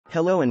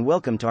Hello and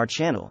welcome to our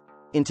channel.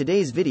 In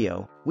today's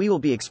video, we will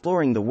be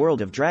exploring the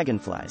world of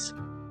dragonflies.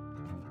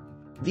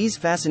 These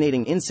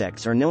fascinating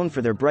insects are known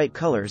for their bright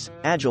colors,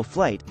 agile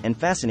flight, and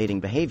fascinating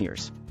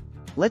behaviors.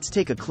 Let's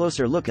take a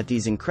closer look at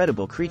these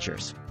incredible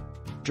creatures.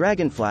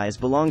 Dragonflies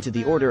belong to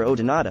the order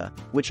Odonata,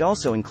 which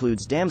also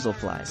includes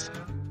damselflies.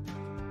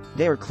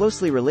 They are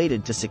closely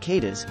related to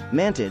cicadas,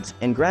 mantids,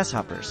 and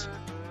grasshoppers.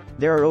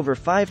 There are over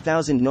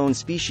 5,000 known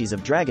species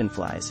of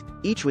dragonflies,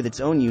 each with its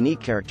own unique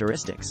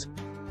characteristics.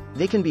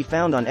 They can be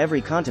found on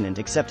every continent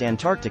except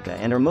Antarctica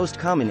and are most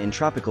common in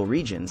tropical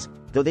regions,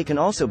 though they can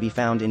also be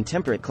found in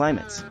temperate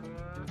climates.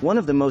 One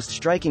of the most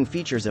striking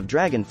features of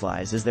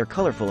dragonflies is their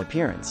colorful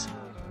appearance.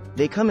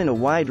 They come in a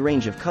wide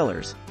range of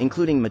colors,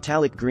 including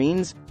metallic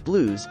greens,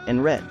 blues,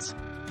 and reds.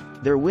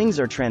 Their wings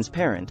are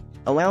transparent,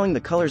 allowing the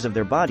colors of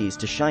their bodies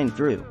to shine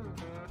through.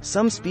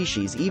 Some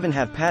species even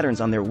have patterns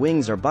on their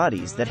wings or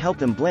bodies that help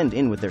them blend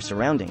in with their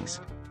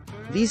surroundings.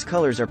 These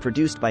colors are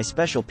produced by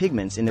special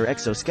pigments in their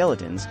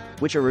exoskeletons,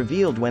 which are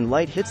revealed when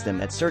light hits them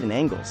at certain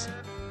angles.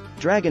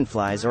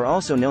 Dragonflies are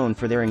also known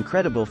for their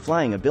incredible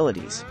flying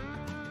abilities.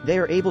 They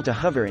are able to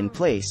hover in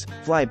place,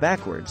 fly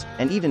backwards,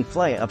 and even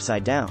fly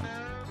upside down.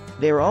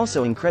 They are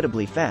also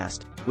incredibly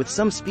fast, with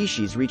some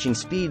species reaching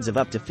speeds of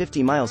up to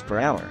 50 miles per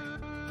hour.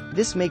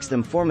 This makes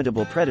them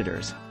formidable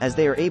predators, as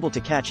they are able to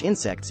catch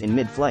insects in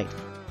mid-flight.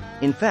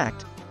 In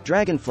fact,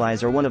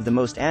 dragonflies are one of the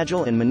most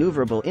agile and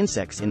maneuverable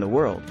insects in the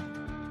world.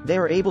 They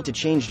are able to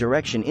change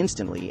direction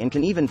instantly and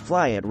can even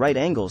fly at right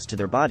angles to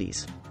their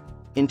bodies.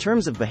 In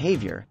terms of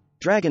behavior,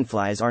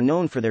 dragonflies are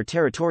known for their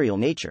territorial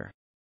nature.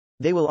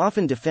 They will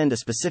often defend a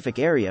specific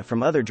area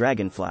from other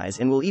dragonflies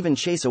and will even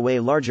chase away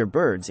larger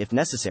birds if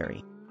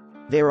necessary.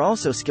 They are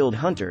also skilled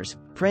hunters,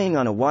 preying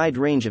on a wide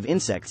range of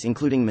insects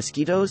including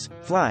mosquitoes,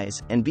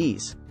 flies, and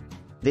bees.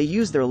 They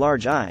use their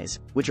large eyes,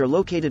 which are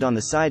located on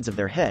the sides of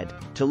their head,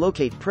 to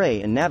locate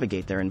prey and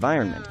navigate their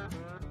environment.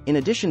 In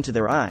addition to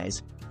their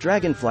eyes,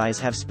 dragonflies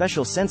have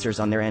special sensors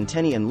on their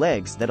antennae and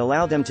legs that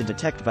allow them to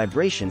detect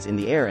vibrations in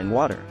the air and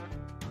water.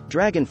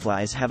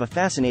 Dragonflies have a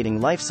fascinating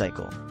life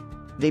cycle.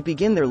 They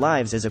begin their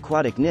lives as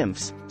aquatic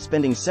nymphs,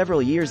 spending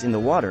several years in the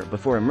water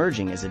before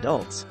emerging as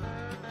adults.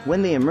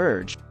 When they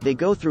emerge, they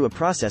go through a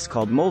process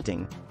called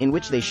molting, in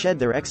which they shed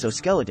their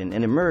exoskeleton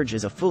and emerge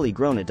as a fully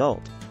grown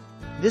adult.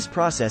 This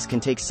process can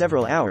take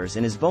several hours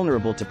and is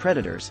vulnerable to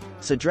predators,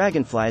 so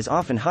dragonflies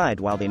often hide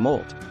while they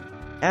molt.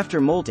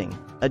 After molting,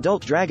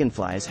 adult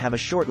dragonflies have a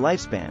short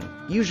lifespan,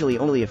 usually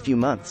only a few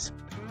months.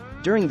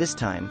 During this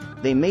time,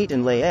 they mate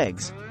and lay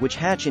eggs, which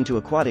hatch into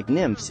aquatic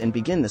nymphs and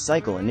begin the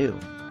cycle anew.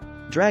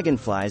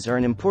 Dragonflies are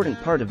an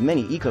important part of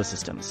many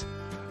ecosystems.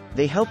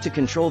 They help to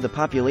control the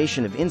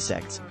population of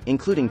insects,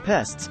 including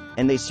pests,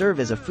 and they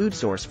serve as a food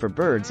source for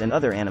birds and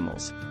other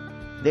animals.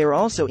 They are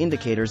also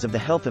indicators of the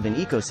health of an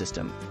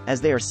ecosystem,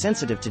 as they are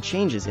sensitive to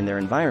changes in their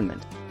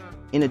environment.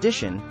 In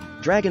addition,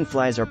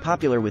 dragonflies are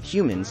popular with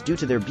humans due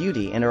to their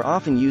beauty and are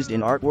often used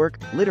in artwork,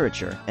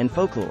 literature, and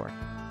folklore.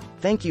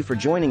 Thank you for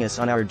joining us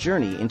on our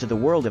journey into the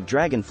world of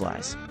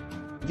dragonflies.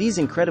 These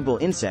incredible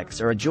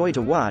insects are a joy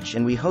to watch,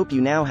 and we hope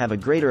you now have a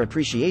greater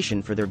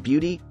appreciation for their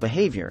beauty,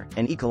 behavior,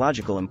 and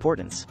ecological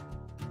importance.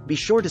 Be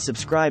sure to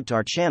subscribe to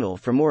our channel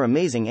for more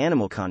amazing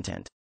animal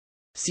content.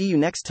 See you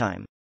next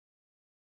time.